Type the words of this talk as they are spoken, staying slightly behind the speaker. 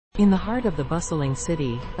In the heart of the bustling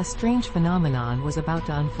city, a strange phenomenon was about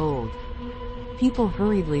to unfold. People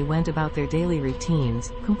hurriedly went about their daily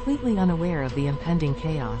routines, completely unaware of the impending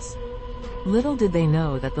chaos. Little did they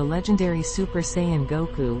know that the legendary Super Saiyan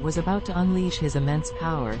Goku was about to unleash his immense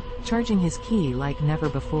power, charging his ki like never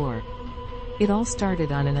before. It all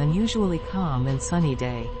started on an unusually calm and sunny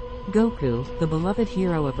day. Goku, the beloved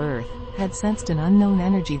hero of Earth, had sensed an unknown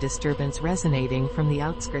energy disturbance resonating from the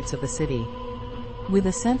outskirts of the city. With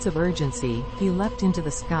a sense of urgency, he leapt into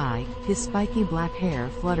the sky, his spiky black hair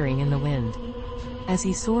fluttering in the wind. As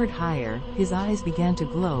he soared higher, his eyes began to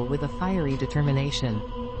glow with a fiery determination.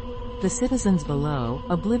 The citizens below,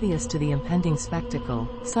 oblivious to the impending spectacle,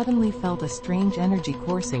 suddenly felt a strange energy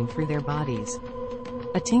coursing through their bodies.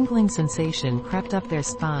 A tingling sensation crept up their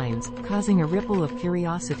spines, causing a ripple of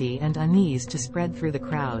curiosity and unease to spread through the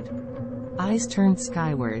crowd. Eyes turned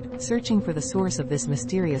skyward, searching for the source of this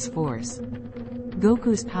mysterious force.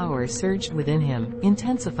 Goku's power surged within him,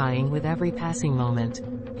 intensifying with every passing moment.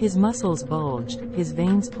 His muscles bulged, his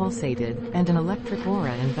veins pulsated, and an electric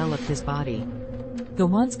aura enveloped his body. The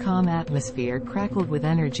once calm atmosphere crackled with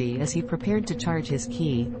energy as he prepared to charge his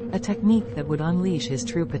ki, a technique that would unleash his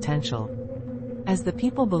true potential. As the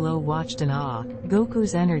people below watched in awe,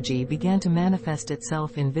 Goku's energy began to manifest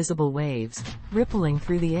itself in visible waves, rippling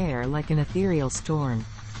through the air like an ethereal storm.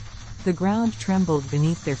 The ground trembled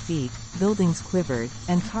beneath their feet, buildings quivered,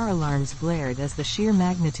 and car alarms blared as the sheer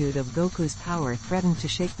magnitude of Goku's power threatened to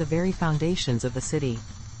shake the very foundations of the city.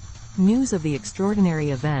 News of the extraordinary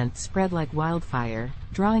event spread like wildfire,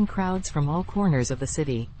 drawing crowds from all corners of the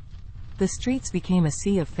city. The streets became a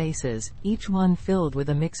sea of faces, each one filled with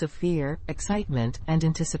a mix of fear, excitement, and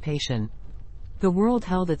anticipation. The world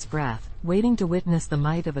held its breath, waiting to witness the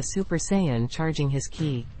might of a Super Saiyan charging his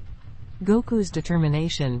ki. Goku's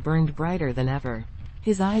determination burned brighter than ever.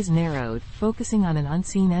 His eyes narrowed, focusing on an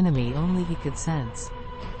unseen enemy only he could sense.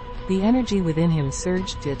 The energy within him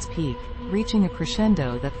surged to its peak, reaching a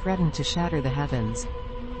crescendo that threatened to shatter the heavens.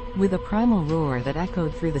 With a primal roar that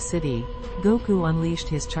echoed through the city, Goku unleashed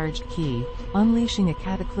his charged ki, unleashing a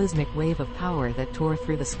cataclysmic wave of power that tore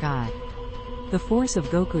through the sky. The force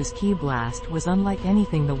of Goku's ki blast was unlike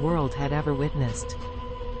anything the world had ever witnessed.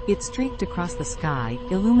 It streaked across the sky,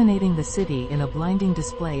 illuminating the city in a blinding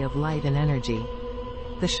display of light and energy.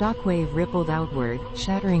 The shockwave rippled outward,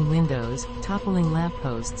 shattering windows, toppling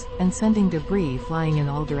lampposts, and sending debris flying in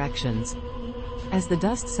all directions. As the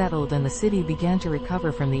dust settled and the city began to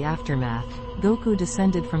recover from the aftermath, Goku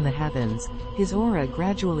descended from the heavens, his aura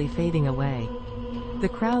gradually fading away. The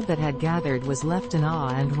crowd that had gathered was left in awe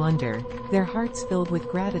and wonder, their hearts filled with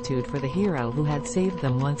gratitude for the hero who had saved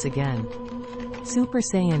them once again. Super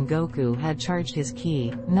Saiyan Goku had charged his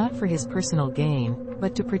ki, not for his personal gain,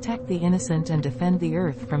 but to protect the innocent and defend the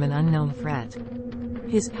Earth from an unknown threat.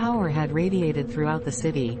 His power had radiated throughout the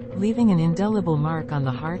city, leaving an indelible mark on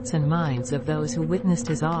the hearts and minds of those who witnessed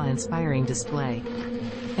his awe-inspiring display.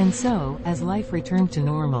 And so, as life returned to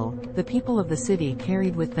normal, the people of the city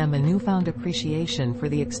carried with them a newfound appreciation for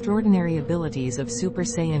the extraordinary abilities of Super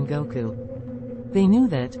Saiyan Goku. They knew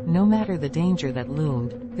that, no matter the danger that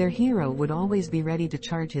loomed, their hero would always be ready to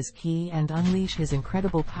charge his ki and unleash his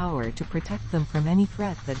incredible power to protect them from any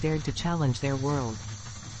threat that dared to challenge their world.